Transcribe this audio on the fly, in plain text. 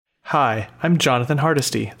Hi, I'm Jonathan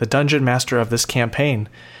Hardesty, the Dungeon Master of this campaign,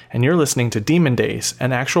 and you're listening to Demon Days,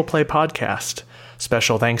 an actual play podcast.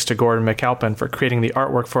 Special thanks to Gordon McAlpin for creating the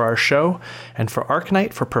artwork for our show, and for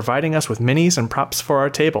Arknight for providing us with minis and props for our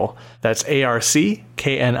table. That's ARCKNIGHT.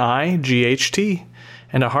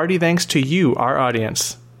 And a hearty thanks to you, our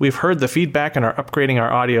audience. We've heard the feedback and are upgrading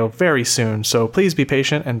our audio very soon, so please be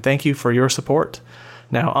patient and thank you for your support.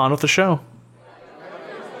 Now on with the show.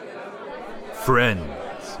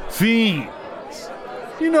 Friends, fiends,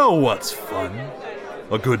 you know what's fun?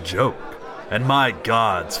 A good joke. And my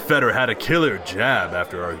gods, Feder had a killer jab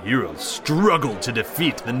after our heroes struggled to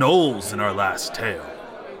defeat the gnolls in our last tale.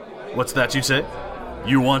 What's that you say?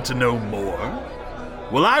 You want to know more?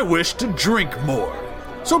 Well, I wish to drink more.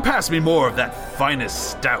 So pass me more of that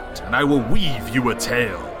finest stout, and I will weave you a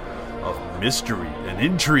tale of mystery and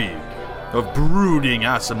intrigue, of brooding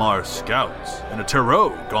Aasimar scouts, and a tarot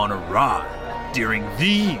gone awry during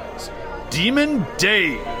these Demon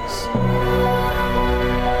Days.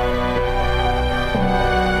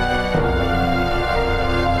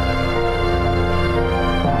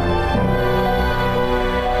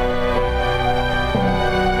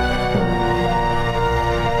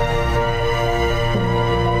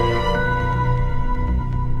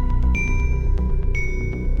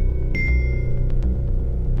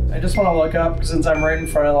 I just want to look up since I'm right in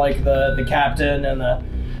front of like the captain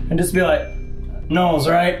and just be like, Knowles,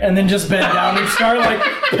 right? And then just bend down and start like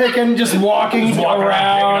picking, just walking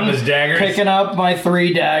around, picking up his daggers. Picking up my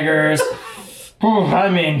 3 daggers. So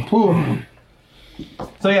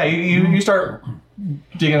yeah, you start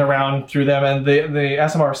digging around through them, and the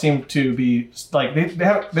Aasimar seem to be like they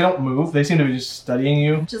don't move. They seem to be just studying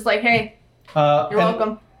you. Just like, hey, you're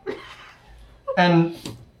welcome. And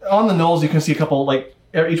on the gnolls, you can see a couple like.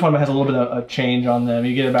 Each one has a little bit of a change on them.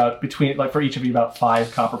 You get about between, like for each of you, about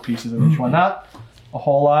 5 copper pieces of each one. Not a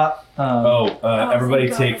whole lot. Everybody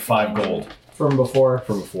take 5 gold from before.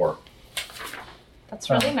 That's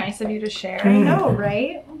really nice of you to share. I know,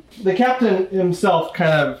 right? The captain himself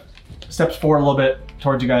kind of steps forward a little bit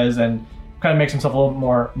towards you guys and kind of makes himself a little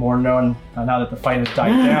more known now that the fight has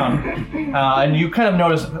died down. And you kind of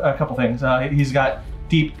notice a couple things. He's got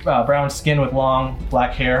deep brown skin with long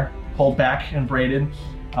black hair, pulled back and braided,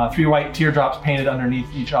 3 white teardrops painted underneath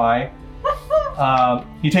each eye.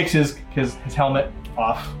 He takes his helmet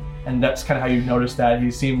off, and that's kind of how you notice that. He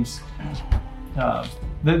seems...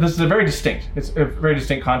 this is a very distinct. It's a very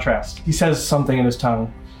distinct contrast. He says something in his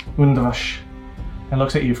tongue, Undvash, and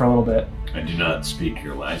looks at you for a little bit. I do not speak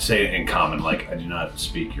your language. I say it in common, like I do not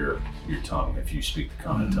speak your tongue if you speak the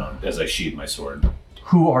common tongue, as I sheathe my sword.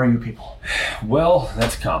 Who are you people? Well,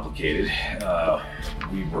 that's complicated.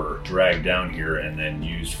 We were dragged down here and then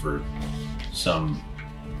used for some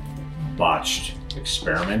botched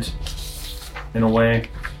experiment, in a way,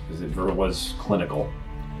 because it was clinical.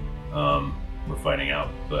 We're finding out,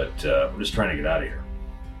 but we're just trying to get out of here.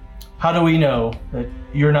 How do we know that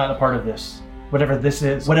you're not a part of this? Whatever this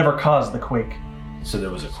is, whatever caused the quake. So there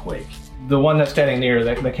was a quake. The one that's standing near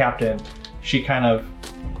the captain, she kind of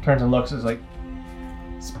turns and looks, is like,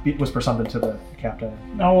 whisper something to the captain.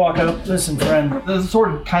 I'll walk up. Listen, friend. The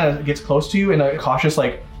sword kind of gets close to you in a cautious,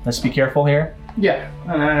 like, let's be careful here. Yeah,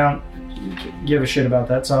 and I don't give a shit about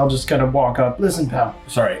that, so I'll just kind of walk up. Listen, pal.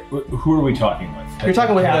 Sorry, who are we talking with? You're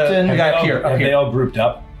talking with captain. the guy up here. Have they all grouped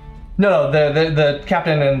up? No, the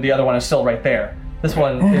captain and the other one is still right there. This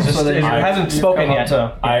one is just hasn't spoken yet.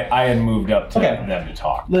 I had moved up to Okay. them to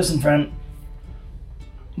talk. Listen, friend.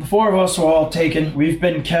 The 4 of us were all taken. We've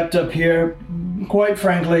been kept up here. Quite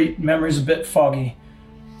frankly, memory's a bit foggy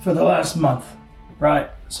for the last month. Right,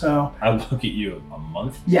 so... I look at you, a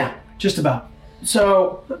month? Yeah, just about.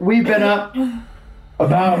 So, we've been up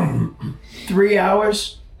about 3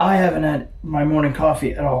 hours. I haven't had my morning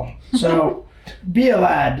coffee at all. So, be a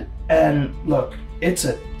lad and look, it's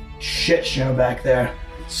a shit show back there.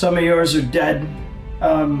 Some of yours are dead.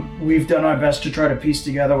 We've done our best to try to piece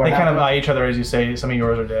together what They kind happened. of eye each other as you say some of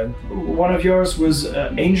yours are dead. One of yours was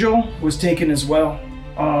Angel, was taken as well.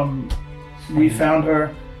 We found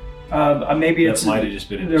her. Maybe it's That might have just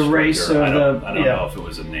been a the race descriptor. of I don't yeah. know if it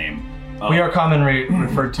was a name. We are commonly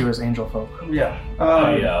referred to as angel folk. Yeah.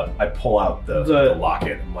 I pull out the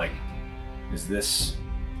locket. I'm like, is this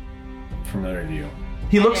familiar to you?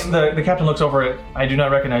 He looks. The captain looks over it. I do not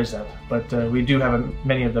recognize that, but we do have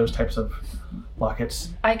many of those types of lockets.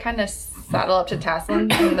 I kind of saddle up to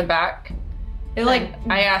Taslim in the back.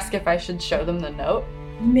 I ask if I should show them the note.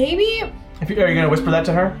 Maybe. Are you going to whisper that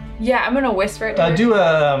to her? Yeah, I'm going to whisper it to her. Do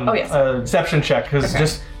yes. a deception check, because Okay.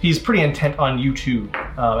 he's pretty intent on you two.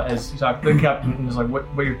 As you talk, the captain is like,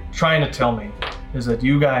 what you're trying to tell me is that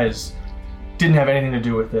you guys didn't have anything to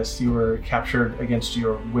do with this. You were captured against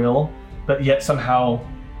your will, but yet somehow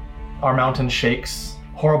our mountain shakes.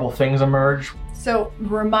 Horrible things emerge. So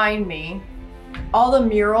remind me, all the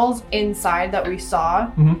murals inside that we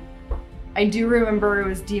saw, I do remember it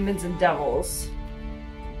was demons and devils.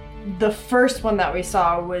 The first one that we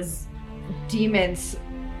saw was demons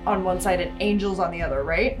on one side and angels on the other,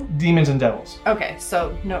 right? Demons and devils. Okay,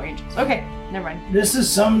 so no angels. Okay, never mind. This is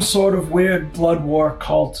some sort of weird blood war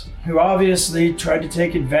cult who obviously tried to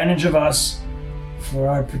take advantage of us for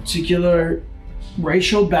our particular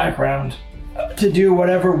racial background to do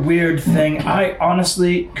whatever weird thing. I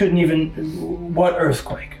honestly couldn't even... What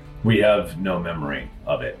earthquake? We have no memory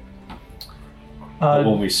of it.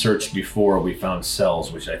 When we searched before, we found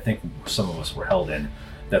cells, which I think some of us were held in.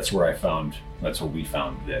 That's where we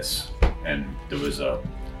found this. And there was a...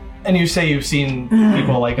 And you say you've seen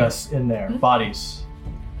people like us in there, bodies.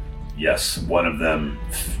 Yes, one of them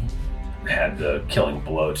had the killing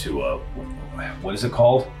blow to a... What is it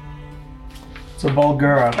called? It's a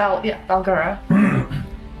Bulgura. Valgura.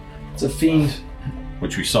 It's a fiend.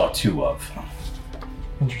 Which we saw 2 of.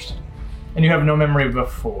 Interesting. And you have no memory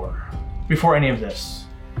before any of this.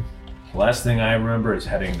 The last thing I remember is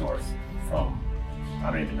heading north from... I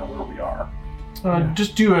don't even know where we are.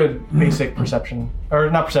 Just do a basic perception. Or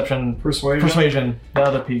not perception. Persuasion. The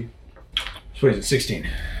other P. Persuasion, 16.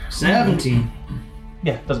 17.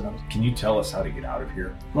 Yeah, doesn't matter. Can you tell us how to get out of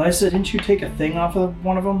here? Lysa, didn't you take a thing off of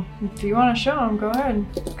one of them? If you want to show them, go ahead.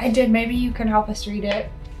 I did. Maybe you can help us read it.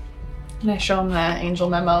 And I show him the angel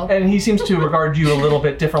memo. And he seems to regard you a little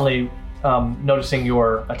bit differently, noticing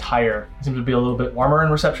your attire. It seems to be a little bit warmer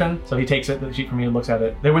in reception. So he takes the sheet from you and looks at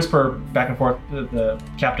it. They whisper back and forth, the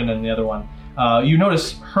captain and the other one. You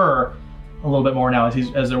notice her a little bit more now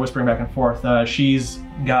as they're whispering back and forth. She's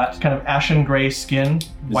got kind of ashen gray skin,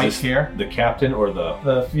 white hair. The captain or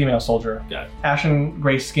The female soldier. Got it. Ashen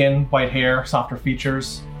gray skin, white hair, softer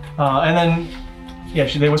features. And then,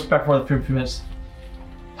 they whisper back and forth for a few minutes.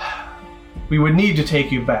 We would need to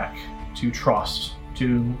take you back to Trost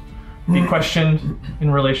to be questioned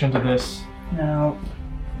in relation to this. Now,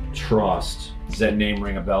 Trost. Does that name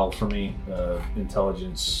ring a bell for me?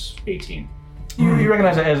 Intelligence 18. You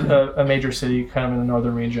recognize it as a major city, kind of in the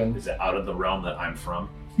northern region. Is it out of the realm that I'm from?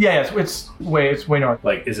 Yeah, it's way north.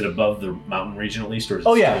 Like, is it above the mountain region at least, or is it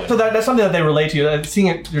Oh yeah, still so that's something that they relate to you. Seeing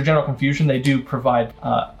it, your general confusion, they do provide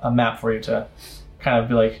a map for you to kind of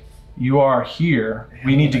be like, you are here.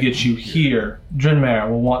 We need to get you here. Drinmare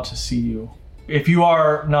will want to see you. If you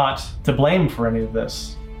are not to blame for any of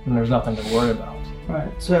this, then there's nothing to worry about.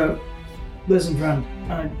 right, so, listen, friend,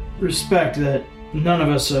 I respect that none of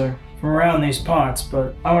us are from around these parts,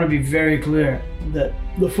 but I want to be very clear that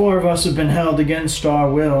the 4 of us have been held against our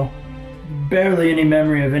will. Barely any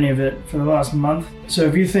memory of any of it for the last month. So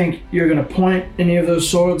if you think you're going to point any of those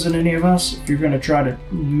swords at any of us, if you're going to try to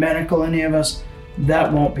manacle any of us,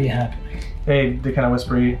 that won't be happening. They kind of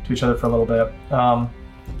whisper to each other for a little bit.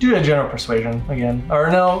 Do a general persuasion again. Or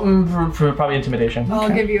no, for probably intimidation. I'll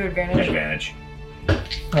give you advantage. Advantage.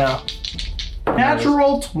 Yeah.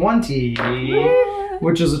 Natural 20,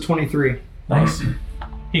 which is a 23. Nice.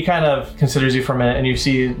 He kind of considers you for a minute, and you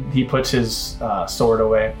see he puts his sword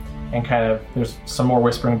away, and kind of there's some more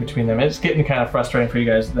whispering between them. It's getting kind of frustrating for you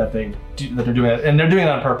guys that they're doing it, and they're doing it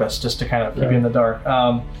on purpose just to kind of keep you in the dark.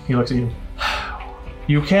 He looks at you.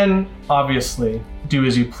 You can obviously do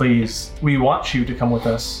as you please. We want you to come with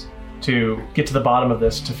us to get to the bottom of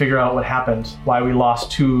this, to figure out what happened, why we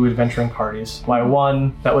lost 2 adventuring parties, why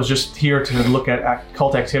one that was just here to look at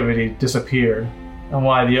cult activity disappeared, and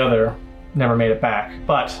why the other never made it back.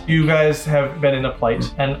 But you guys have been in a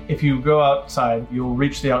plight, and if you go outside, you'll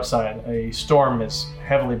reach the outside. A storm is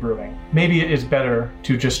heavily brewing. Maybe it is better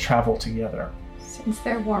to just travel together. Since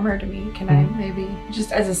they're warmer to me, can I maybe,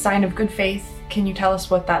 just as a sign of good faith, can you tell us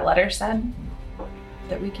what that letter said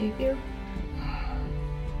that we gave you?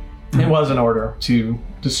 It was an order to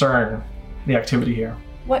discern the activity here.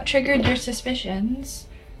 What triggered your suspicions?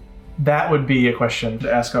 That would be a question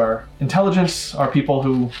to ask our intelligence, our people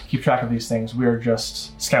who keep track of these things. We're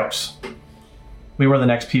just scouts. We were the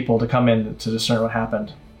next people to come in to discern what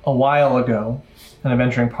happened. A while ago, an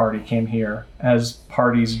adventuring party came here, as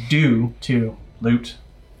parties do, to loot,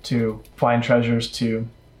 to find treasures, to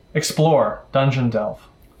explore, dungeon delve.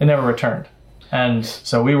 They never returned. And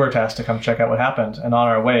so we were tasked to come check out what happened, and on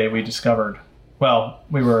our way we discovered,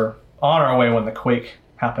 we were on our way when the quake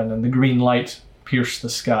happened and the green light pierced the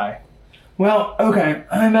sky. Well, okay,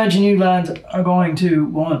 I imagine you lads are going to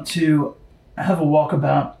want to have a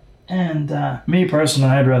walkabout, and me personally,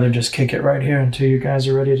 I'd rather just kick it right here until you guys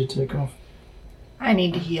are ready to take off. I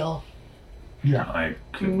need to heal. Yeah. I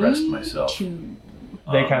could rest myself.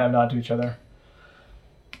 They kind of nod to each other.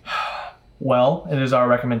 Well, it is our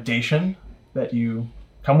recommendation that you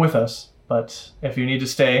come with us, but if you need to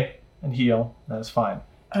stay and heal, that is fine.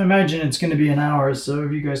 I imagine it's going to be an hour, so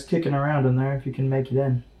if you guys kicking around in there, if you can make it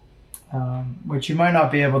in. Which you might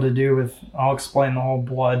not be able to do with, I'll explain the whole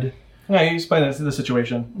blood. Yeah, you explain the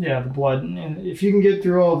situation. Yeah, the blood. And if you can get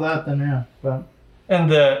through all of that, then yeah. But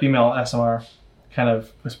And the female SMR kind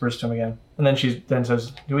of whispers to him again. And then she then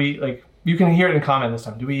says, do we, like, you can hear it in common this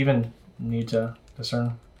time. Do we even need to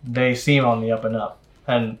discern? They seem on the up and up.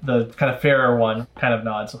 And the kind of fairer one kind of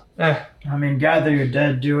nods. I mean, gather your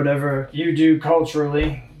dead, do whatever you do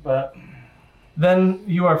culturally, but... Then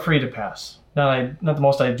you are free to pass. Not the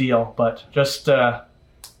most ideal, but just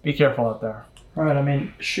be careful out there. Right, I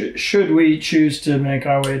mean, should we choose to make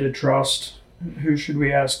our way to Trust, who should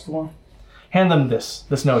we ask for? Hand them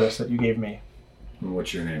this notice that you gave me.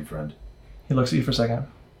 What's your name, friend? He looks at you for a second.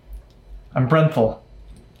 I'm Brenthal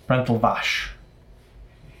Vash.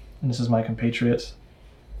 And this is my compatriot,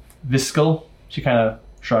 Viskel. She kind of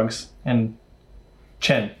shrugs. And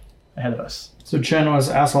Chen, ahead of us. So Chen was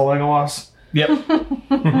asshole Legolas?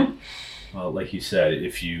 Yep. Well, like you said,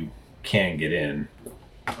 if you can get in,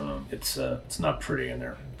 it's not pretty in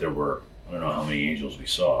there. There were, I don't know how many angels we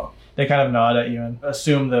saw. They kind of nod at you and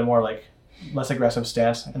assume the more less aggressive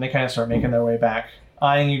stance, and they kind of start making their way back,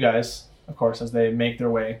 eyeing you guys, of course, as they make their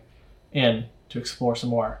way in to explore some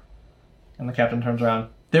more. And the captain turns around.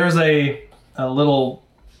 There's a little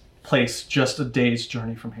place just a day's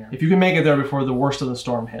journey from here. If you can make it there before the worst of the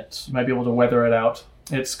storm hits, you might be able to weather it out.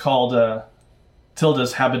 It's called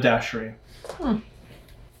Tilda's Haberdashery.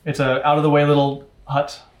 It's a out-of-the-way little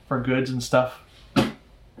hut for goods and stuff,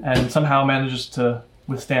 and somehow manages to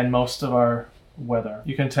withstand most of our weather.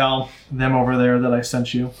 You can tell them over there that I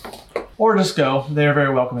sent you. Or just go. They're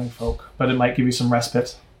very welcoming folk, but it might give you some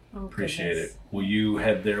respite. Oh, Appreciate goodness. it. Will you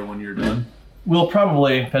head there when you're done? We'll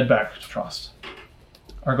probably head back to Trust.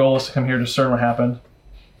 Our goal is to come here to discern what happened,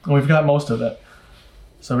 and we've got most of it.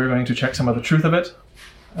 So we're going to check some of the truth of it,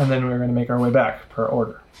 and then we're going to make our way back per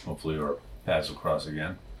order. Hopefully our paths will cross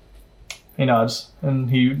again. He nods, and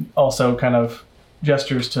he also kind of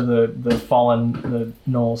gestures to the fallen, the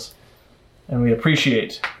gnolls, and we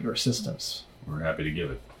appreciate your assistance. We're happy to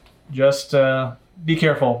give it. Just be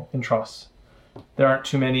careful in Trust. There aren't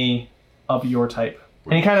too many of your type.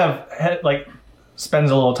 And he kind of spends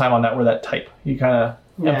a little time on that word, that type. He kind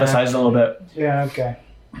of emphasizes a little bit. Yeah, okay.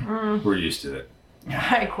 We're used to it.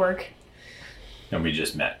 Hi, Quirk. And we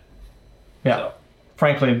just met. Yeah. So,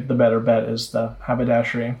 Frankly, the better bet is the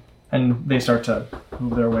haberdashery. And they start to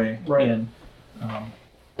move their way in.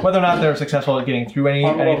 Whether or not they're successful at getting through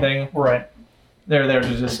anything, Right. they're there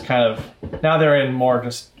to just kind of... Now they're in more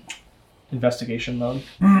just investigation mode.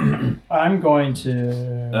 I'm going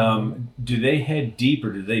to... do they head deep,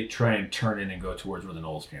 or do they try and turn in and go towards where the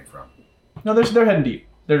gnolls came from? No, they're heading deep.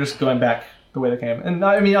 They're just going back the way they came. And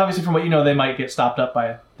I mean, obviously, from what you know, they might get stopped up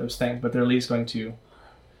by those things, but they're at least going to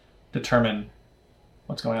determine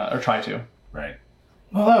what's going on, or try to. Right.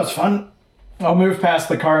 Well, that was fun. I'll move past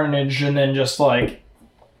the carnage and then just,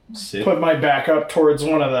 Sit. put my back up towards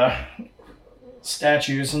one of the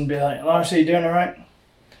statues and be like, Lars, are you doing all right?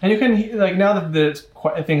 And you can, now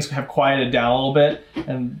that things have quieted down a little bit,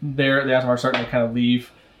 and the Asmar are starting to kind of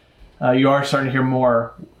leave, you are starting to hear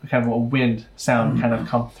more kind of a wind sound kind of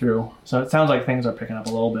come through. So it sounds like things are picking up a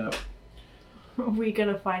little bit. Are we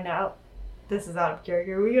gonna find out? This is out of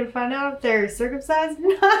character. Are we gonna find out if they're circumcised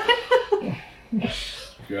or not?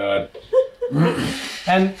 God.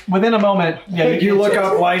 And within a moment, You look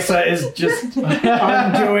up, Lysa is just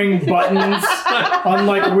undoing buttons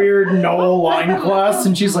on weird Knoll line class,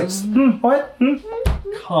 and she's like, what?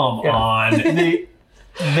 Come on.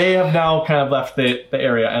 They have now kind of left the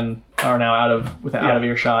area and are now out of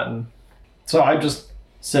earshot. And So I'm just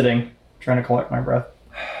sitting, trying to collect my breath.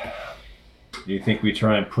 Do you think we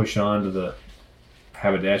try and push on to the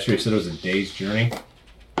haberdashery? You said it was a day's journey?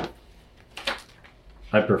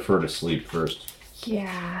 I prefer to sleep first.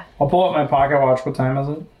 Yeah. I'll pull up my pocket watch. What time is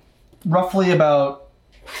it? roughly about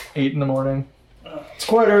 8 in the morning. It's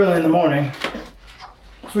quite early in the morning.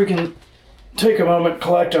 If we can take a moment,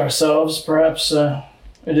 collect ourselves, perhaps it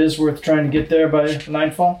is worth trying to get there by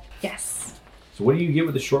nightfall. Yes. So what do you get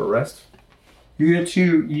with a short rest? You get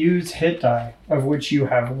to use hit die, of which you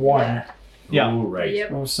have one. Yeah. Ooh, right.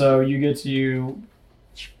 Yep. So you get to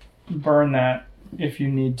burn that if you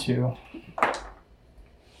need to.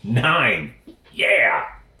 9. Yeah.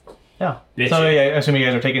 Yeah. Bitchin'. So yeah, I assume you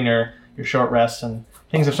guys are taking your short rest, and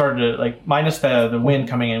things have started to, like, minus the wind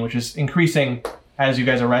coming in, which is increasing as you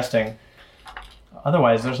guys are resting.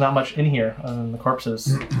 otherwise, there's not much in here other than the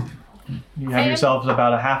corpses. You have yourselves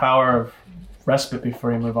about a half hour of respite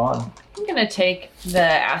before you move on. I'm gonna take the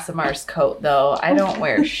Asimar's coat though. I don't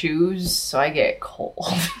wear shoes, so I get cold.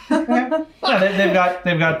 Yeah,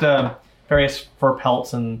 they've got various fur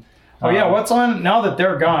pelts and. Oh yeah, what's on now that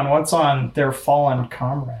they're gone? What's on their fallen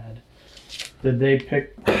comrade? Did they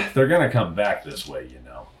pick? They're gonna come back this way, you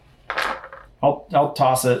know. I'll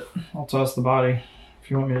toss it. I'll toss the body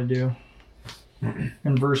if you want me to do.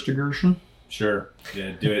 Investigation. Sure.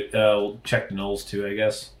 Yeah, do it. We'll check the knolls too, I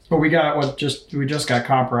guess. But we just got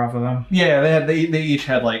copper off of them. Yeah, they each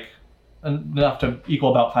had like enough to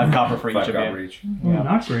equal about 5 copper for each of you. each. Yeah,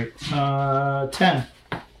 not great. 10.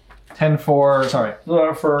 10 for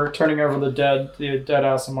For turning over the dead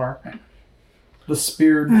Asimar. The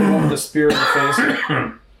spear, the one with the spear in the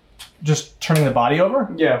face. just turning the body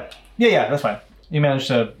over. Yeah. Yeah, that's fine. You managed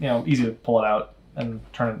to, easy to pull it out and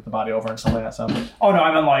turn the body over and stuff like that. So. Oh no,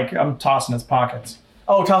 I mean I'm tossing his pockets.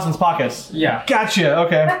 Oh, tossing his pockets. Yeah. Gotcha.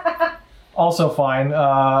 Okay. Also fine.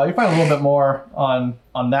 You find a little bit more on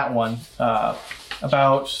that one.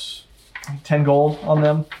 About 10 gold on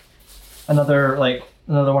them. Another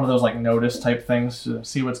one of those notice type things to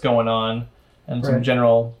see what's going on, and some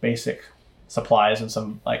general basic supplies and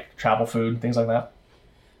some travel food, things like that.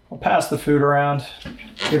 I'll pass the food around.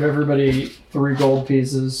 Give everybody 3 gold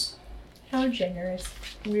pieces. How generous.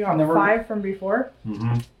 We And are then we're- 5 from before.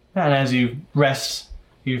 Mm-hmm. And as you rest,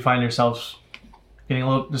 you find yourselves getting a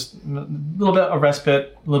little bit of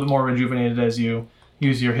respite, a little bit more rejuvenated as you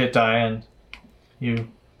use your hit die, and you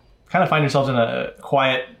kind of find yourselves in a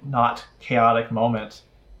quiet, not chaotic moment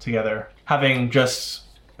together, having just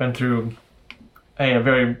been through a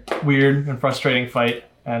very weird and frustrating fight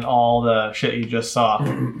and all the shit you just saw.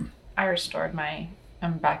 I restored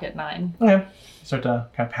I'm back at 9. Okay. You start to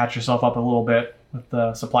kind of patch yourself up a little bit with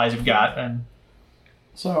the supplies you've got, and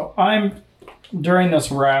So during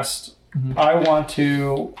this rest, I want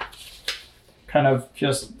to kind of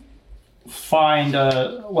just find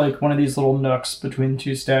one of these little nooks between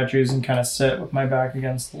 2 statues and kind of sit with my back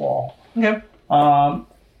against the wall. okay.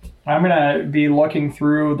 I'm going to be looking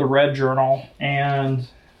through the red journal, and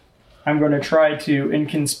I'm going to try to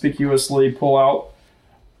inconspicuously pull out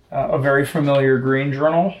a very familiar green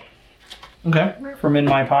journal Okay. from in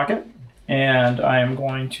my pocket, and I am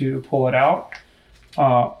going to pull it out,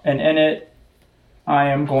 and in it I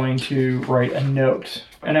am going to write a note,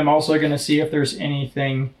 and I'm also going to see if there's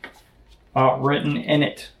anything written in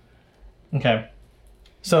it. Okay.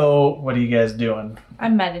 So, what are you guys doing?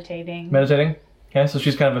 I'm meditating. Meditating? Okay, so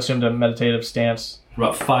she's kind of assumed a meditative stance. For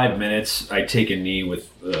about 5 minutes, I take a knee with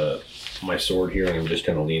my sword here, and I'm just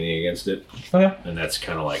kind of leaning against it. Okay. And that's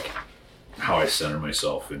kind of how I center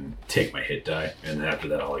myself and take my hit die. And then after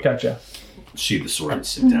that, I'll Gotcha. sheathe the sword and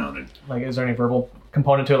sit down. And Is there any verbal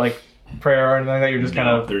component to it, like prayer or anything like that? You're just kind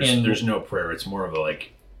of there's no prayer. It's more of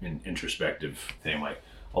an introspective thing.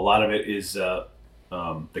 A lot of it is the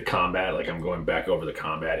combat. I'm going back over the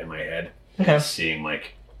combat in my head. Okay. Seeing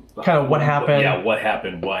kind of what happened. What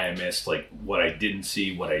happened, why I missed, what I didn't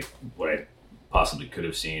see, what I possibly could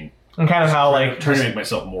have seen. And kind of how trying to make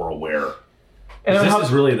myself more aware. and This how, is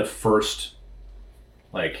really the first,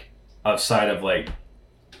 outside of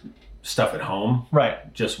stuff at home,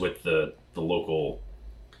 right. just with the local.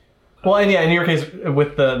 Well, and yeah, in your case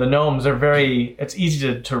with the gnomes, it's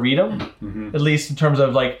easy to read them, at least in terms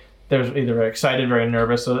of they're either very excited, very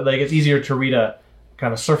nervous, so it's easier to read a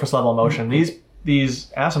kind of surface level emotion. These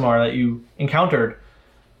Asimar that you encountered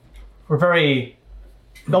were very.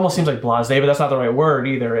 It almost seems like blasé, but that's not the right word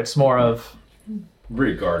either. It's more of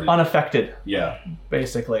Very guarded. unaffected, Yeah.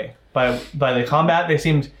 basically, by the combat. They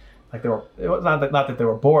seemed like they were. It was not that they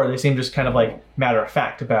were bored. They seemed just kind of matter of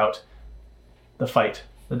fact about the fight,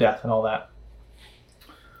 the death, and all that.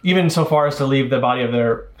 Even so far as to leave the body of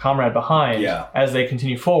their comrade behind as they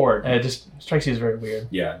continue forward, and it just strikes you as very weird.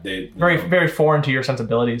 Yeah. Very foreign to your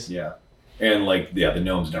sensibilities. Yeah. And the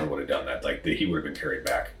gnomes never would have done that. He would have been carried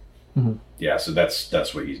back. Mhm. Yeah. So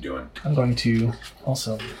that's what he's doing. I'm going to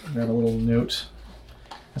also grab a little note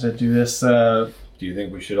as I do this. Do you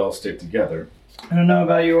think we should all stick together? I don't know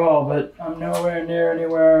about you all, but I'm nowhere near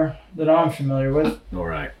anywhere that I'm familiar with.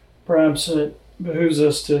 Nor I. Perhaps it behooves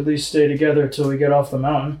us to at least stay together till we get off the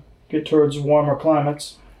mountain, get towards warmer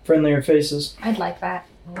climates, friendlier faces. I'd like that.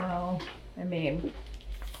 Well, I mean,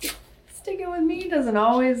 sticking with me doesn't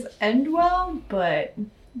always end well, but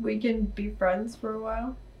we can be friends for a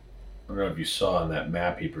while. I don't know if you saw on that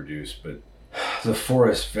map he produced, but the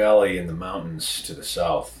forest valley in the mountains to the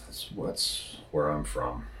south, that's where I'm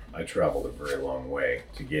from. I traveled a very long way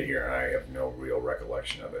to get here, and I have no real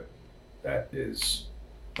recollection of it. That is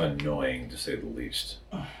annoying to say the least.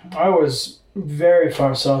 I was very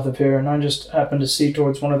far south of here, and I just happened to see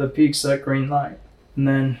towards one of the peaks that green light, and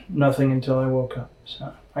then nothing until I woke up.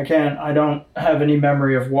 So I don't have any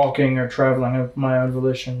memory of walking or traveling of my own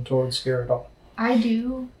volition towards here at all. I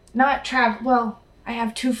do not travel. Well, I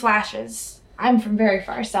have 2 flashes. I'm from very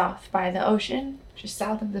far south by the ocean, just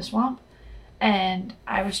south of the swamp, and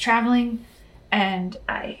I was traveling, and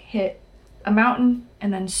I hit a mountain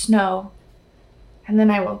and then snow, and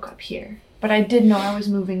then I woke up here. But I did know I was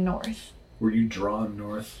moving north. Were you drawn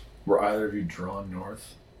north? Were either of you drawn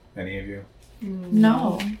north? Any of you?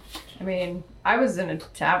 No. I mean, I was in a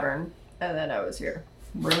tavern, and then I was here.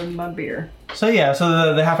 Ruined my beer. So yeah,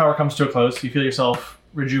 so the half hour comes to a close. You feel yourself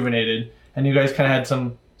rejuvenated, and you guys kind of had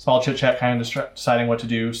some small chit chat, kind of deciding what to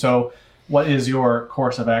do. So, what is your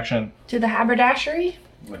course of action? To the haberdashery?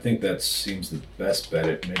 I think that seems the best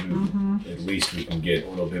bet. Maybe at least we can get a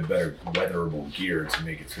little bit better weatherable gear to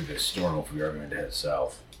make it through this storm if we are going to head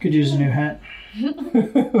south. Could use a new hat.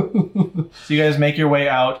 So you guys make your way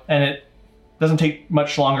out, and it doesn't take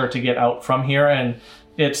much longer to get out from here, and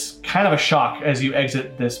it's kind of a shock as you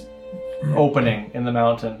exit this opening in the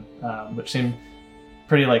mountain, which seemed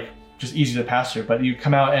pretty just easy to pass through, but you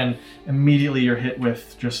come out and immediately you're hit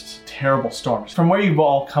with just terrible storms. From where you've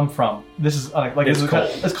all come from, this is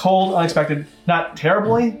it's cold, unexpected, not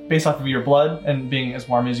terribly based off of your blood and being as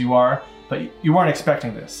warm as you are, but you weren't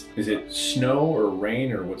expecting this. Is it snow or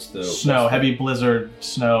rain, or what's the... Snow, heavy blizzard,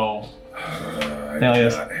 snow. I do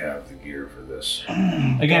not have the gear for this.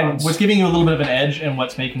 Again, what's giving you a little bit of an edge and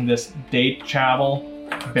what's making this day travel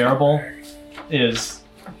bearable is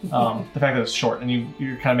the fact that it's short, and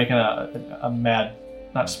you're kind of making a mad,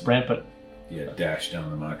 not sprint, but dash down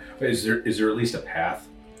the mountain. Is there at least a path?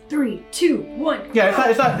 3, 2, 1. Yeah,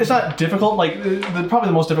 it's not difficult. Probably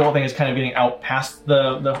the most difficult thing is kind of getting out past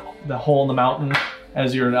the hole in the mountain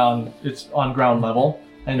as you're it's on ground level,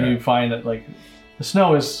 and you find that the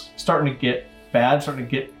snow is starting to get bad, starting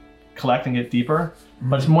to collect and get deeper,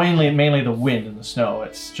 but it's mainly the wind and the snow.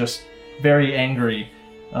 It's just very angry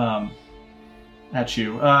at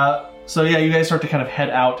you. So yeah, you guys start to kind of head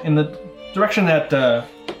out in the direction that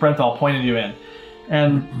Brenthal pointed you in,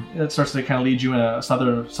 and it starts to kind of lead you in a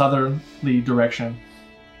southerly direction.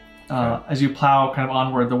 As you plow kind of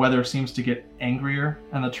onward, the weather seems to get angrier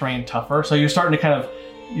and the terrain tougher. So you're starting to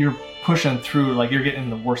you're pushing through, you're getting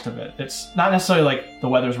the worst of it. It's not necessarily the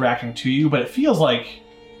weather's reacting to you, but it feels like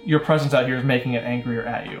your presence out here is making it angrier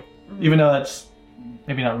at you, even though that's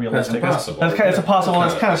maybe not realistic. That's impossible. It's impossible.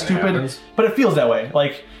 It's kind of stupid, but it feels that way.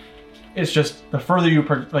 It's just the further you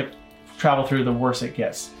travel through, the worse it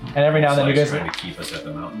gets. And every now and then you guys trying to keep us at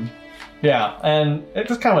the mountain. Yeah, and it's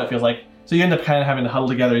just kind of what it feels like. So you end up kind of having to huddle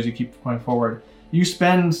together as you keep going forward. You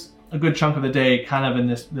spend a good chunk of the day kind of in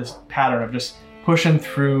this pattern of just pushing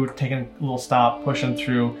through, taking a little stop, pushing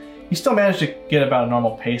through. You still manage to get about a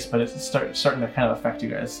normal pace, but it's starting to kind of affect you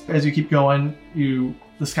guys. As you keep going,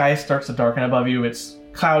 the sky starts to darken above you. It's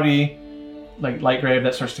cloudy, light gray,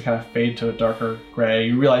 that starts to kind of fade to a darker gray.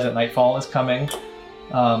 You realize that nightfall is coming,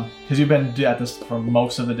 because you've been at this for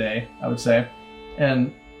most of the day, I would say.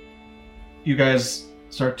 And you guys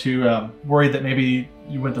start to worry that maybe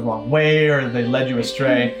you went the wrong way or they led you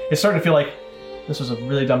astray. It's starting to feel like this was a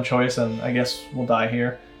really dumb choice and I guess we'll die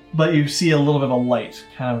here. But you see a little bit of a light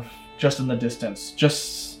kind of just in the distance,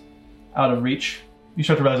 just out of reach. You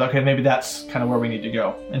start to realize, okay, maybe that's kind of where we need to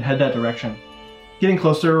go and head that direction. Getting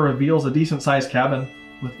closer reveals a decent sized cabin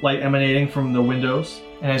with light emanating from the windows.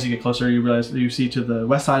 And as you get closer, you realize that you see to the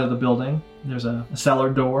west side of the building, there's a cellar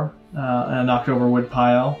door and a knocked over wood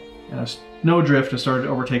pile, and a snowdrift has started to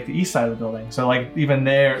overtake the east side of the building. So even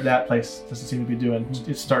there, that place doesn't seem to be doing,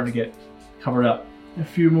 it's starting to get covered up. A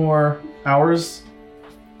few more hours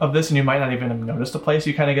of this and you might not even have noticed the place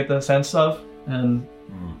you kind of get the sense of. And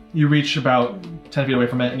you reach about 10 feet away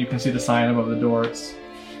from it and you can see the sign above the door. It's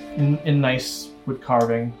in nice wood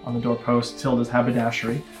carving on the doorpost, Tilda's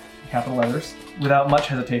Haberdashery, in capital letters. Without much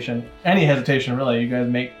hesitation, any hesitation really, you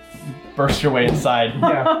guys burst your way inside.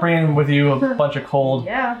 Yeah. Bringing with you a bunch of cold.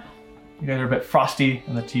 Yeah. You guys are a bit frosty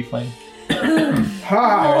in the tiefling.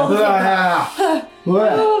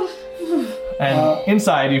 And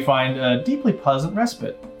inside you find a deeply pleasant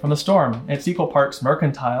respite from the storm. It's equal parts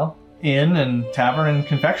mercantile, inn and tavern and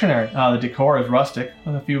confectionery. The decor is rustic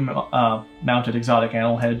with a few mounted exotic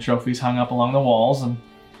animal head trophies hung up along the walls, and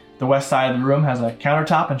the west side of the room has a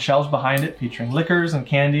countertop and shelves behind it featuring liquors and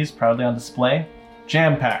candies proudly on display.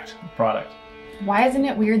 Jam-packed product. Why isn't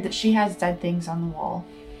it weird that she has dead things on the wall?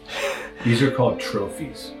 These are called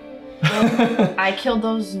trophies. I killed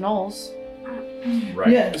those gnolls. Right.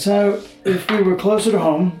 Yeah, so if we were closer to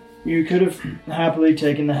home, you could have happily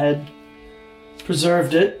taken the head,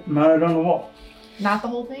 preserved it, mounted on the wall. Not the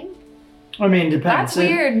whole thing? I mean, depends. That's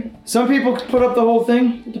weird. Some people put up the whole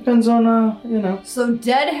thing. It depends on, So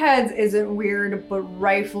dead heads isn't weird, but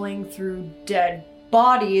rifling through dead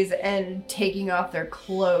bodies and taking off their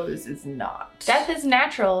clothes is not. Death is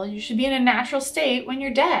natural. You should be in a natural state when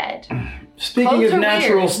you're dead. Speaking Clothes of are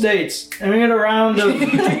natural weird. states, I mean, a round of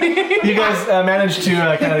You guys manage to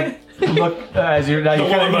kind of look as you're now. The You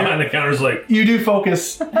woman kind of behind the counter is like, you do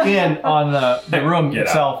focus in on the room Get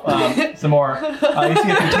itself some more. You see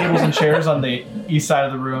a few tables and chairs on the east side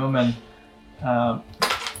of the room, and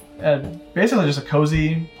basically just a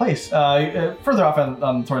cozy place. Further off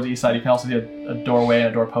on towards the east side, you can also see a doorway and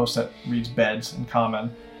a doorpost that reads beds in common.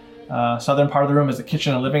 Southern part of the room is the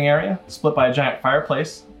kitchen and living area, split by a giant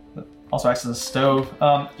fireplace that also acts as a stove.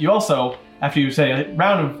 You also, after you say a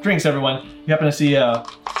round of drinks, everyone, you happen to see a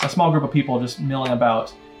small group of people just milling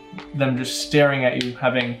about, them just staring at you,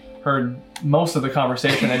 having heard most of the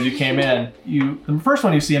conversation as you came in. The first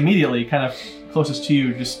one you see immediately, kind of closest to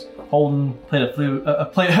you, just holding a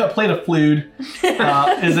plate of fluid,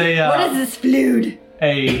 is a What is this fluid?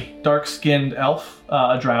 a dark-skinned elf,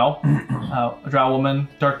 a drow woman,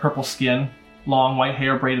 dark purple skin, long white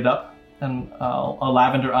hair braided up, and a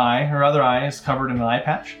lavender eye. Her other eye is covered in an eye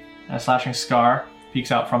patch, and a slashing scar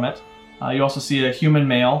peeks out from it. You also see a human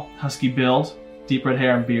male, husky build, deep red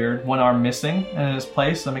hair and beard, one arm missing, and in its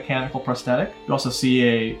place, a mechanical prosthetic. You also see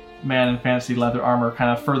a man in fancy leather armor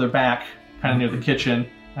kind of further back, kind of near the kitchen,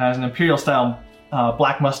 has an imperial-style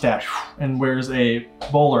black mustache, and wears a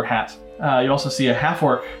bowler hat. You also see a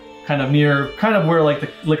half-orc kind of where like the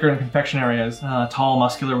liquor and confectionery is. Tall,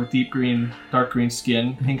 muscular, with dark green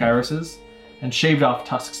skin, pink irises, and shaved-off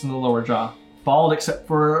tusks in the lower jaw. Bald except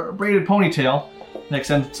for a braided ponytail that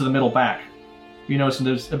extends to the middle back. You notice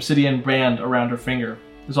there's obsidian band around her finger.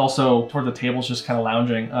 There's also, toward the tables, just kind of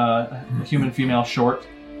lounging, a human female, short,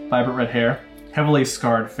 vibrant red hair, heavily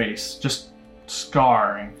scarred face, just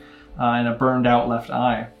scarring, and a burned out left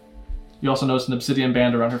eye. You also notice an obsidian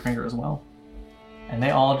band around her finger as well. And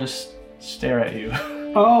they all just stare at you.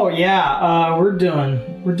 Oh yeah, we're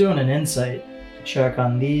doing an insight check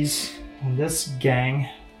on this gang.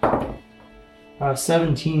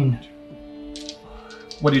 17.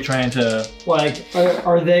 What are you trying to... Like,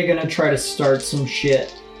 are they gonna try to start some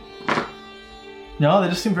shit? No, they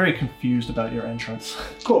just seem very confused about your entrance.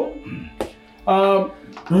 Cool.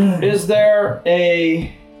 Is there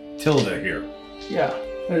a... Tilda here. Yeah.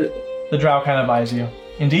 The drow kind of eyes you.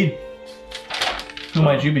 Indeed. Who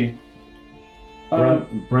might you be?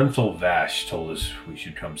 Brenthal Vash told us we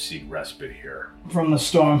should come seek respite here. From the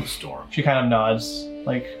storm. Storm. She kind of nods,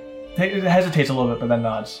 like, hesitates a little bit, but then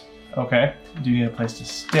nods. Okay. Do you need a place to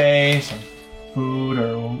stay, some food,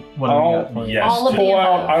 or what do we got for you? Yes. All of the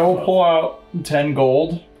above. I will pull out 10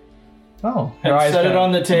 gold Oh, and set it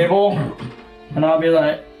on the table, and I'll be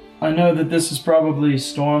like, I know that this is probably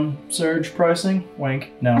storm surge pricing.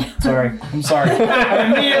 Wink. No, sorry. I'm sorry. I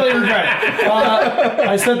immediately regret it.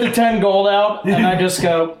 I set the 10 gold out, and I just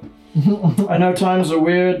go, I know times are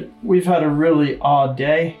weird. We've had a really odd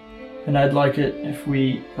day, and I'd like it if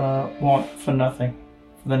we want for nothing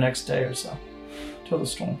for the next day or so, till the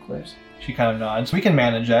storm clears. She kind of nods. We can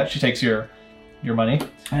manage that. She takes your money,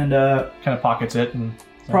 And kind of pockets it, and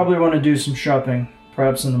probably want to do some shopping,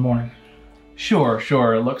 perhaps in the morning. Sure.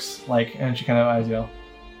 It looks like, and she kind of eyes you.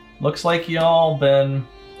 Looks like y'all been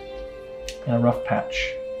in a rough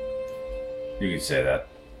patch. You could say that.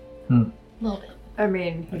 A little bit. I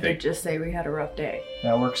mean, he I did think- just say we had a rough day.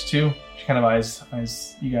 That works too. She kind of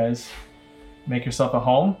eyes you guys. Make yourself at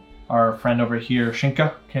home. Our friend over here,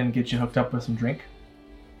 Shinka, can get you hooked up with some drink,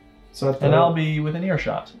 So and I'll be within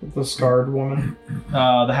earshot. the scarred woman.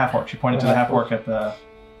 The half-orc. She pointed to the half-orc at the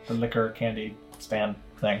liquor candy stand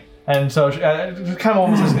thing. And so she, kind of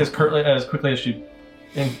almost as quickly as she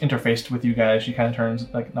interfaced with you guys, she kind of turns,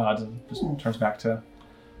 like nods, and just turns back to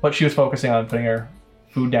what she was focusing on, putting her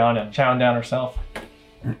food down and chowing down herself.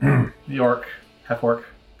 The orc, half-orc,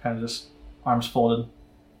 kind of just arms folded,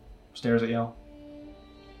 stares at you.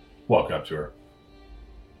 Walk up to her.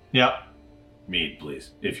 Yeah, Mead,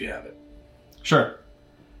 please, if you have it. sure.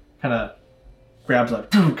 Kind of grabs it,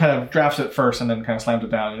 kind of drafts it first, and then kind of slams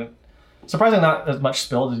it down. And surprisingly, not as much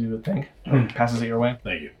spilled as you would think. Passes it your way.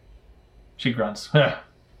 Thank you. She grunts. Yeah.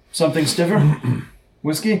 Something stiffer?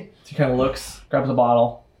 Whiskey? She kind of looks, grabs a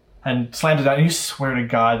bottle, and slams it down. And you swear to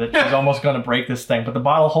God that she's almost going to break this thing, but the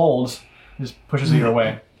bottle holds, just pushes it your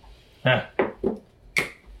way. Yeah.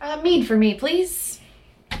 Mead for me, please.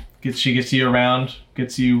 She gets you around,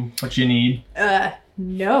 gets you what you need.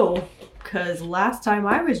 No. Because last time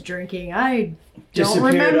I was drinking, I don't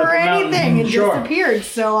Disappeared remember up the mountain. anything and Sure. disappeared.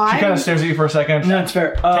 So She kind I of stares at you for a second, No, it's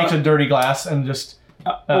fair. takes a dirty glass, and just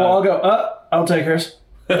well, I'll go. I'll take hers.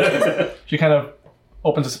 she kind of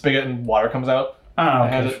opens a spigot and water comes out. Oh,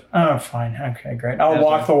 had okay. it. Oh, fine. Okay, great. I'll Yeah,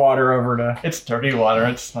 walk fine. the water over to. It's dirty water.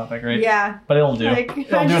 It's not that great. yeah. But it'll do. Like,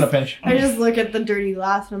 It'll do in a pinch. I just look at the dirty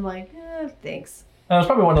glass and I'm like, thanks. And it was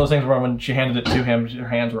probably one of those things where when she handed it to him, her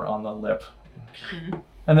hands were on the lip.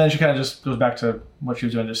 And then she kind of just goes back to what she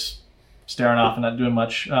was doing, just staring off and not doing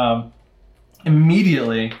much.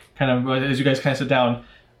 Immediately, kind of as you guys kind of sit down,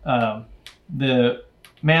 the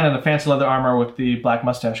man in the fancy leather armor with the black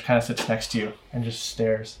mustache kind of sits next to you and just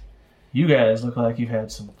stares. You guys look like you've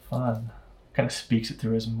had some fun. Kind of speaks it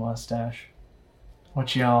through his mustache.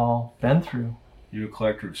 What y'all been through? You a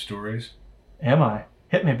collector of stories? Am I?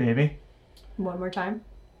 Hit me, baby. One more time.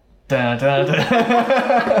 Dun, dun, dun.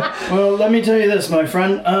 Well, let me tell you this, my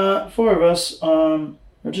friend. 4 of us are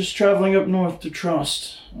just traveling up north to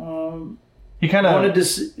Trust. He kind of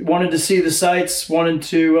Wanted to see the sights. Wanted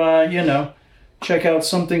to check out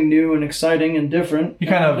something new and exciting and different. You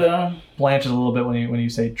kind and, of blanches a little bit when you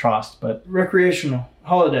say Trost, but recreational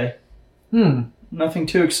holiday. hmm. Nothing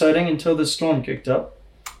too exciting until this storm kicked up.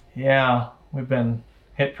 Yeah, we've been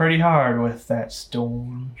hit pretty hard with that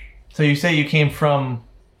storm. So you say you came from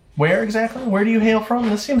where exactly? Where do you hail from?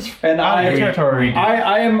 This seems And out of your territory.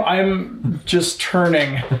 I'm just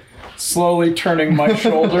slowly turning my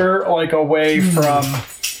shoulder like away from,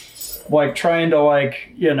 like trying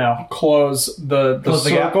to close the Close the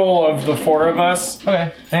gap. circle of the 4 of us.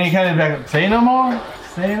 Okay. And you kind of back, say no more.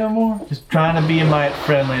 Say no more. Just trying to be a mite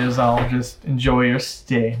friendly is all. Just enjoy your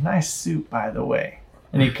stay. Nice soup, by the way.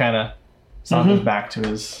 And he kind of saunters back to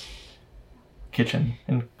his kitchen.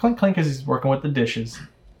 And clink clink as he's working with the dishes.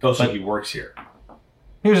 Oh, so he works here.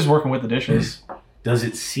 He was just working with the dishes. Does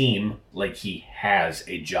it seem like he has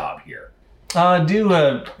a job here? Do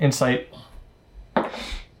a insight.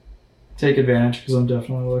 Take advantage because I'm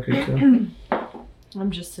definitely looking to.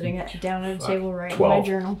 I'm just sitting down at a table writing 12. my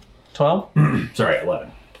journal. 12? Sorry,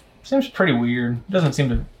 11. Seems pretty weird. Doesn't seem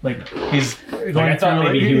to, like, he's going Like, I thought through,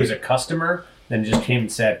 maybe like, he was a customer, then just came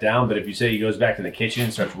and sat down. But if you say he goes back to the kitchen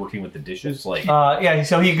and starts working with the dishes, like yeah,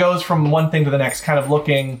 so he goes from one thing to the next, kind of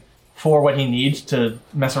looking for what he needs to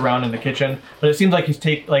mess around in the kitchen. But it seems like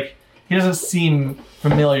he doesn't seem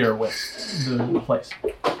familiar with the place.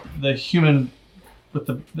 The human with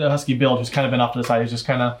the husky build who's kind of been off to the side, he's just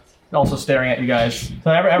kind of also staring at you guys. So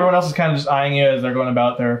everyone else is kind of just eyeing you as they're going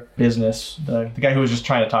about their business. The guy who was just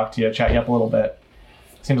trying to talk to you, chat you up a little bit,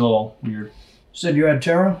 seems a little weird. Said you had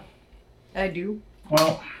tarot? I do.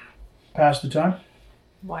 Well, pass the time.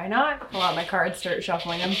 Why not? Pull out my cards, start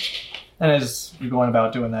shuffling them. And as you're going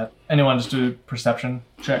about doing that, anyone just do a perception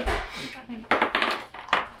check.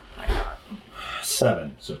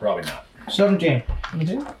 7, so probably not. 17.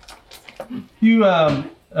 17? You,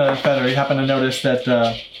 Feather, you happen to notice that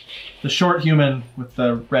the short human with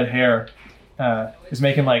the red hair is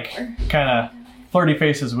making kind of flirty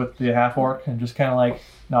faces with the half orc and just kind of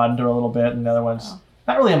nodding to her a little bit, and the other one's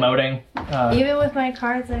not really emoting. Even with my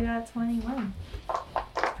cards, I got 21.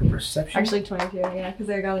 For perception? Actually 22, yeah, because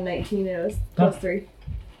I got a 19 and it was plus 3.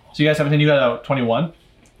 So you guys 17, you got a 21.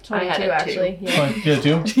 22 I had a actually. two. Yeah. You got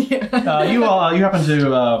a 2. Yeah. You happen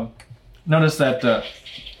to notice that the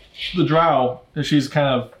drow, she's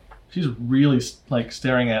really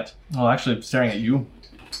staring at you.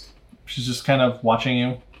 She's just kind of watching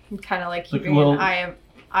you, I'm kind of Like keeping a little- an eye.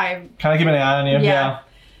 I'm kind of keeping an eye on you. Yeah.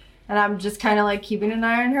 And I'm just kind of keeping an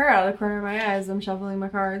eye on her out of the corner of my eyes. I'm shuffling my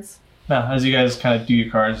cards. Now, as you guys kind of do your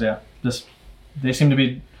cards, they seem to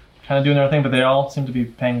be kind of doing their thing, but they all seem to be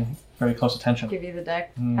paying very close attention. Give you the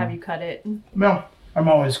deck. Mm. Have you cut it? Well, I'm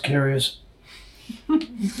always curious.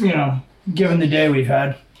 Given the day we've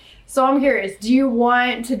had. So I'm curious. Do you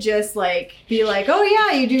want to just be like, oh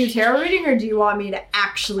yeah, you do a tarot reading, or do you want me to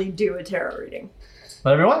actually do a tarot reading?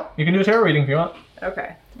 Whatever you want. You can do a tarot reading if you want.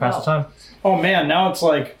 Okay. Pass the time. Oh man, now it's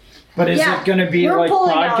but is Yeah, it going to be we're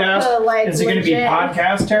pulling out podcast? the, Is it going to be legit-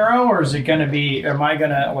 podcast tarot, or is it going to be? Am I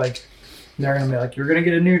going to They're going to be you're going to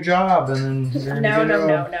get a new job, and then you're going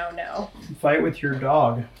to No. fight with your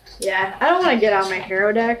dog. Yeah, I don't want to get out my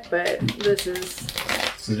hero deck, but this is.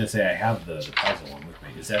 So to say I have the puzzle one with me.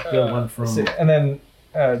 Is that the one from? And then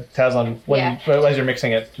Tazlon, as you're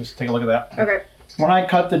mixing it, just take a look at that. Okay. When I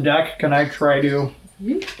cut the deck, can I try to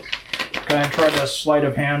sleight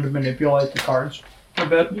of hand manipulate the cards a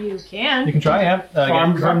bit? You can. You can try, yeah.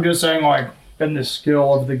 I'm just saying, in the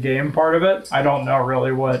skill of the game part of it, I don't know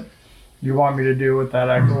really what you want me to do with that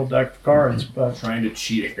actual deck of cards, but Trying to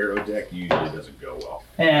cheat a hero deck usually doesn't go well.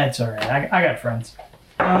 it's all right. I got friends.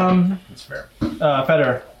 That's fair.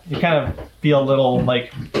 Feather, You kind of feel a little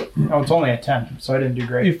like Oh, it's only a 10, so I didn't do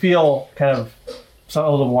great. you feel kind of a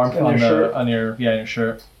little warmth In on your shirt? on your in your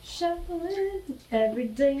shirt. Shuffling, every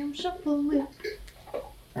day I'm shuffling.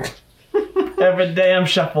 Every day I'm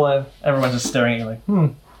shuffling. Everyone's just staring at you like,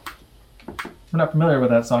 we're not familiar with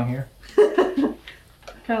that song here.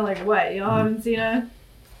 Kind of like what? Y'all haven't seen a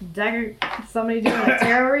dagger? Somebody doing a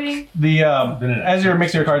tarot reading? The as you're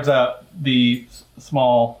mixing your cards out, the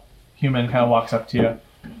small human kind of walks up to you.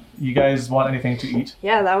 You guys want anything to eat?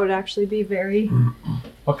 Yeah, that would actually be very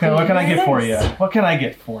What can I get for you? What can I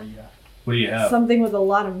get for you? What do you have? something with a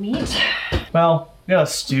lot of meat. Well, we got a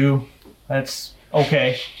stew. That's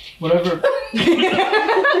okay. Whatever,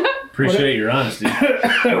 Appreciate your honesty.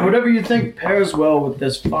 whatever you think pairs well with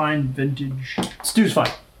this fine vintage. Stew's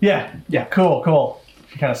fine. Yeah. Cool.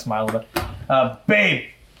 She kind of smiled a bit. Babe,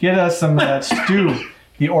 get us some of that stew.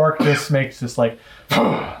 The orc just makes this like,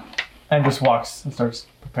 and just walks and starts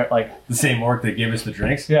like, The same orc that gave us the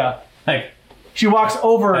drinks? yeah. Like, She walks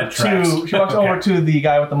over That tracks. over to the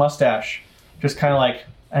guy with the mustache, just kind of like,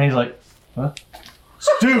 and he's like, huh?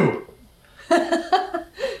 Stew.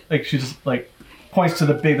 Like she just like points to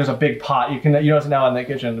there's a big pot. You notice now in the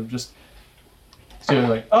kitchen of just stew.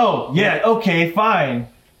 Like, oh yeah, okay, fine.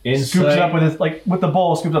 Scoops it up with his with the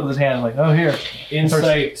bowl. Scoops up with his hand. Like, oh here.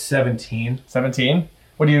 Insight 17. 17.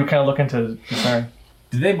 What are you kind of looking to discern?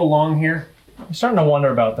 Do they belong here? I'm starting to wonder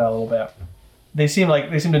about that a little bit. They seem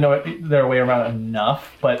to know their way around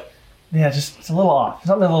enough, but yeah, it's a little off.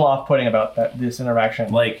 Something a little off-putting about this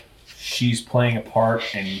interaction. Like, she's playing a part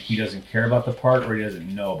and he doesn't care about the part, or he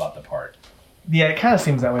doesn't know about the part. Yeah, it kind of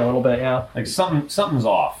seems that way a little bit. Yeah. Like something's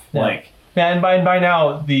off. Yeah. Like, Yeah, and by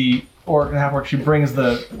now the orc and half orc, she brings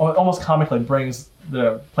almost comically brings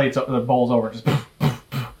the plates, the bowls over, just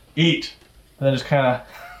eat, and then just kind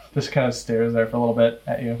of stares there for a little bit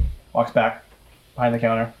at you, walks back behind the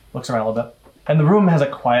counter, looks around a little bit, and the room has a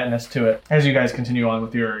quietness to it as you guys continue on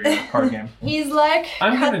with your card game. He's like,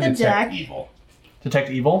 I'm cut gonna the detect deck. evil. Detect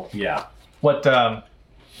evil. Yeah. What are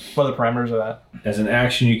the parameters of that? As an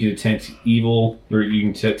action, you can detect evil, or you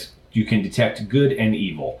can detect good and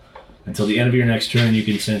evil. Until the end of your next turn, you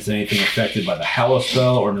can sense anything affected by the Hallow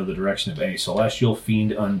spell or know the direction of any celestial, fiend,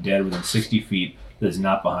 undead within 60 feet that is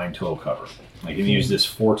not behind total cover. I can use this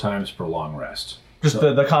 4 times per long rest. Just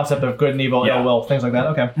the concept of good and evil, Yeah. ill will, things like that.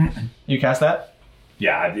 Okay. You cast that?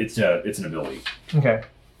 Yeah, it's an ability. Okay.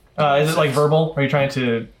 Is it like verbal? Are you trying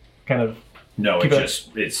to kind of... No, Keep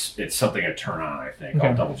it's something I turn on, I think. Okay.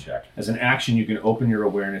 I'll double check. As an action, you can open your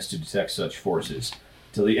awareness to detect such forces.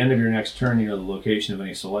 Till the end of your next turn, you know the location of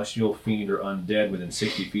any celestial, fiend, or undead within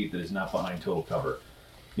 60 feet that is not behind total cover.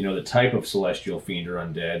 You know the type of celestial, fiend, or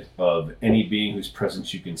undead of any being whose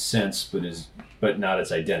presence you can sense, but not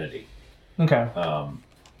its identity. Okay.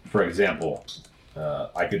 For example,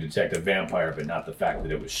 I could detect a vampire, but not the fact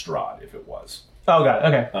that it was Strahd, if it was. Oh, got it.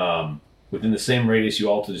 Okay. Within the same radius, you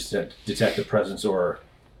also detect the presence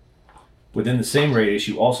Within the same radius,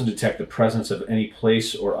 you also detect the presence of any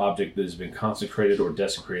place or object that has been consecrated or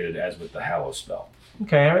desecrated, as with the Hallow spell.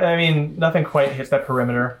 Okay, I mean, nothing quite hits that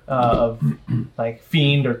perimeter of like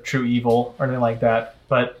fiend or true evil or anything like that,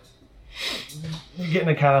 but you're getting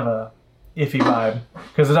a kind of a iffy vibe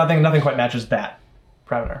because there's nothing quite matches that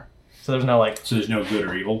perimeter. So there's no like. So there's no good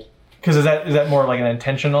or evil? Because is that more like an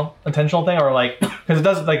intentional thing, or like because it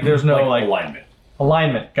does like there's no like alignment.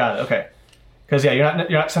 Alignment, got it. Okay. Because yeah, you're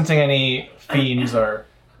not sensing any fiends or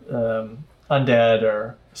undead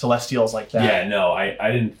or celestials like that. Yeah, no, I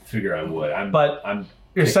didn't figure I would.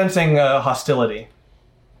 You're sensing hostility,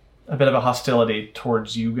 a bit of a hostility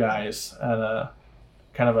towards you guys, and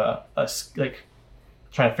kind of a like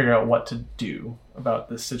trying to figure out what to do about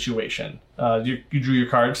this situation. You drew your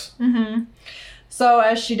cards. Mm-hmm. So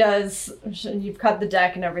as she does, you've cut the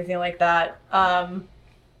deck and everything like that.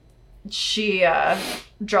 She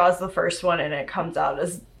draws the first one and it comes out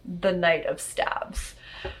as the Knight of Stabs,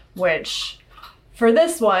 which for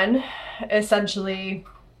this one, essentially,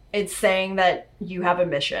 it's saying that you have a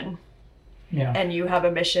mission. Yeah. And you have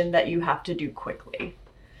a mission that you have to do quickly.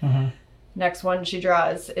 Mm-hmm. Next one she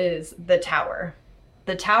draws is the Tower.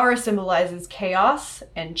 The Tower symbolizes chaos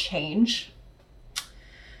and change.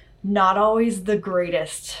 Not always the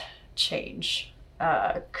greatest change.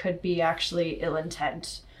 Could be actually ill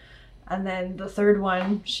intent. And then the third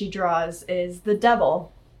one she draws is the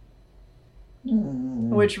Devil,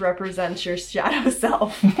 which represents your shadow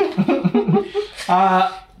self. Well,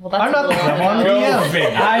 that's I'm not the devil. I'm the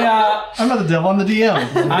DM. I'm not the devil. I'm the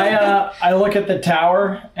DM. I look at the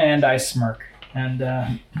tower and I smirk. And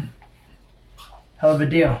hell of a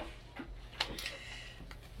deal.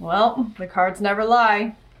 Well, the cards never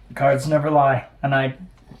lie. The cards never lie. And I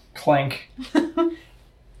clink. And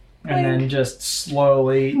then just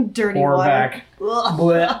slowly Dirty pour water. back. Ugh.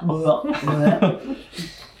 Bleh, bleh, bleh.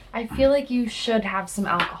 I feel like you should have some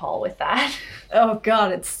alcohol with that. Oh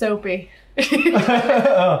god, it's soapy. And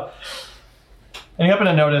you happen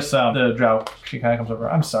to notice the drow. She kind of comes over.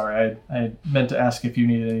 I'm sorry. I meant to ask if you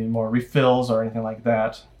needed any more refills or anything like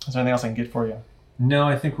that. Is there anything else I can get for you? No,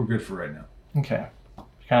 I think we're good for right now. Okay.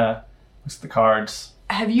 She kind of looks at the cards.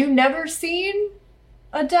 Have you never seen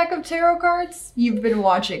a deck of tarot cards? You've been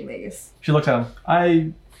watching these. She looks at him.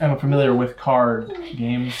 I am familiar with card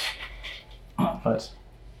games, but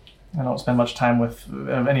I don't spend much time with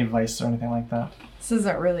any vice or anything like that. This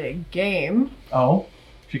isn't really a game. Oh?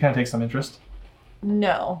 She kind of takes some interest.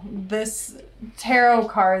 No, this tarot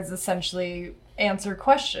cards essentially answer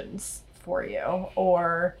questions for you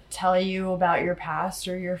or tell you about your past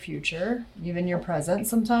or your future, even your present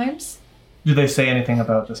sometimes. Do they say anything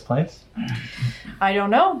about this place? I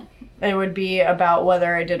don't know. It would be about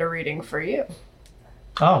whether I did a reading for you.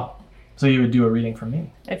 Oh, so you would do a reading for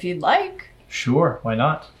me? If you'd like. Sure, why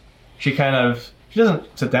not? She doesn't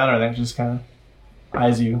sit down or anything, she just kind of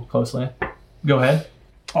eyes you closely. Go ahead.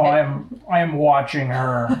 Oh, I am watching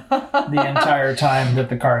her the entire time that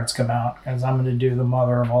the cards come out, because I'm going to do the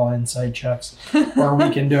mother of all insight checks, or we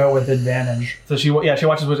can do it with advantage. So she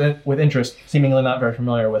watches with interest, seemingly not very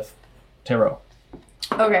familiar with tarot.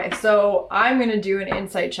 Okay, so I'm going to do an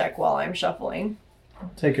insight check while I'm shuffling.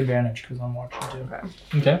 Take advantage, because I'm watching too. Okay.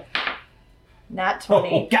 Okay. Nat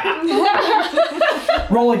 20.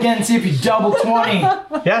 Roll again, see if you double 20.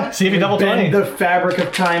 Yeah, see if you double 20. Bend the fabric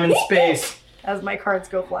of time and space. As my cards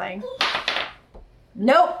go flying.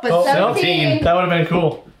 Nope, but Oh, 17. That would have been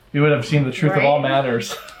cool. You would have seen the truth of all Right?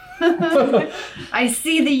 matters. I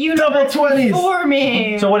see the Double universe 20s. before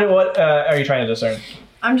me. So what are you trying to discern?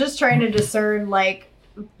 I'm just trying to discern, like,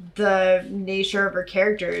 the nature of her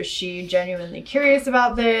character. Is she genuinely curious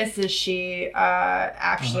about this? Is she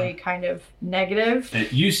actually kind of negative?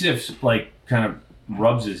 Yusuf, like, kind of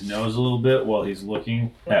rubs his nose a little bit while he's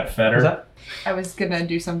looking at Feder. Is that? I was gonna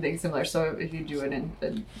do something similar, so if you do it and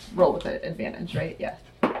then roll with it advantage, right? Yeah.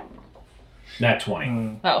 Nat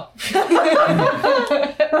 20. Oh.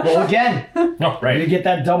 Roll again. No, You right. get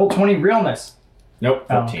that double 20 realness. Nope,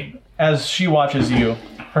 14. As she watches you,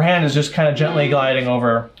 her hand is just kind of gently gliding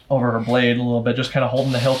over her blade a little bit, just kind of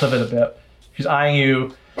holding the hilt of it a bit. She's eyeing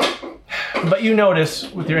you, but you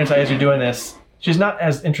notice with your insight as you're doing this, she's not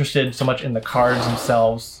as interested so much in the cards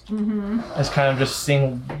themselves as kind of just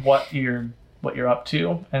seeing what you're up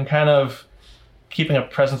to and kind of keeping a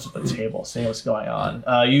presence at the table, seeing what's going on.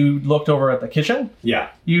 You looked over at the kitchen. Yeah.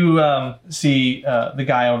 You see the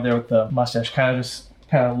guy over there with the mustache kind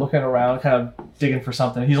of looking around, kind of digging for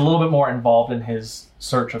something. He's a little bit more involved in his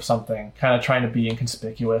search of something, kind of trying to be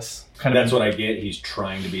inconspicuous. That's what I get. He's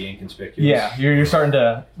trying to be inconspicuous. Yeah, you're starting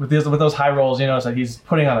to, with those high rolls, you notice that he's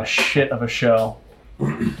putting on a shit of a show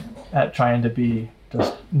at trying to be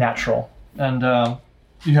just natural. And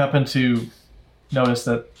you happen to notice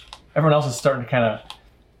that everyone else is starting to kind of,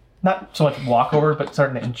 not so much walk over, but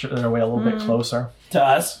starting to inch their way a little bit closer. To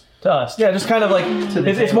us. To us. Yeah, just kind of like,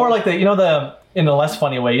 it's more like in a less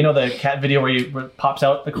funny way, the cat video where it pops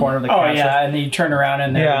out the corner of the cat. Oh, yeah, and then you turn around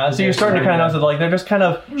and then... Yeah, so you're starting to kind of notice that, like, they're just kind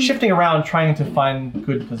of shifting around, trying to find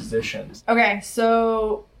good positions. Okay,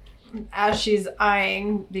 so as she's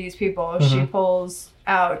eyeing these people, she pulls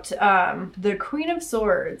out the Queen of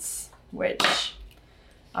Swords, which...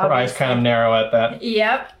 Her eyes kind of narrow at that.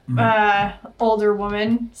 Yep. Older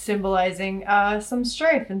woman symbolizing some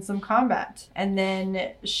strife and some combat. And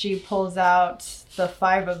then she pulls out the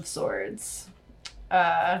Five of Swords.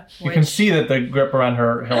 You can see that the grip around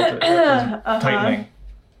her hilt is tightening.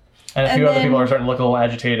 And a few other people are starting to look a little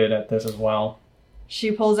agitated at this as well.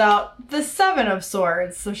 She pulls out the Seven of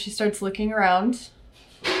Swords. So she starts looking around,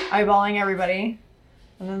 eyeballing everybody.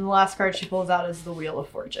 And then the last card she pulls out is the Wheel of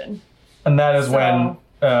Fortune. And that is when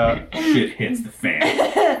Shit hits the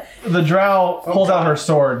fan. the drow pulls out her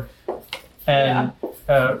sword and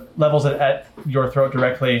levels it at your throat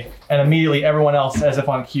directly. And immediately everyone else, as if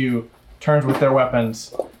on cue, turns with their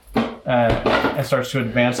weapons and starts to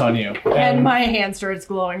advance on you. And my hand starts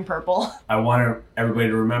glowing purple. I want everybody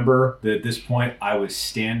to remember that at this point I was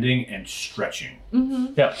standing and stretching.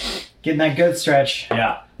 Yep. Getting that good stretch.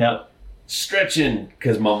 Yeah. Yep. Stretching,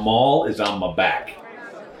 because my maul is on my back.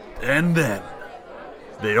 And then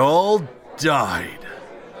they all died.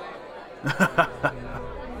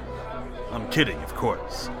 I'm kidding, of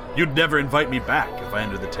course. You'd never invite me back if I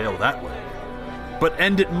ended the tale that way. But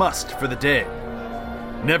end it must for the day.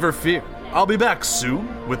 Never fear, I'll be back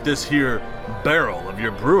soon with this here barrel of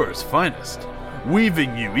your brewer's finest.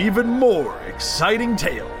 weaving you even more exciting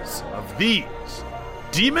tales of these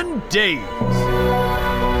Demon Days.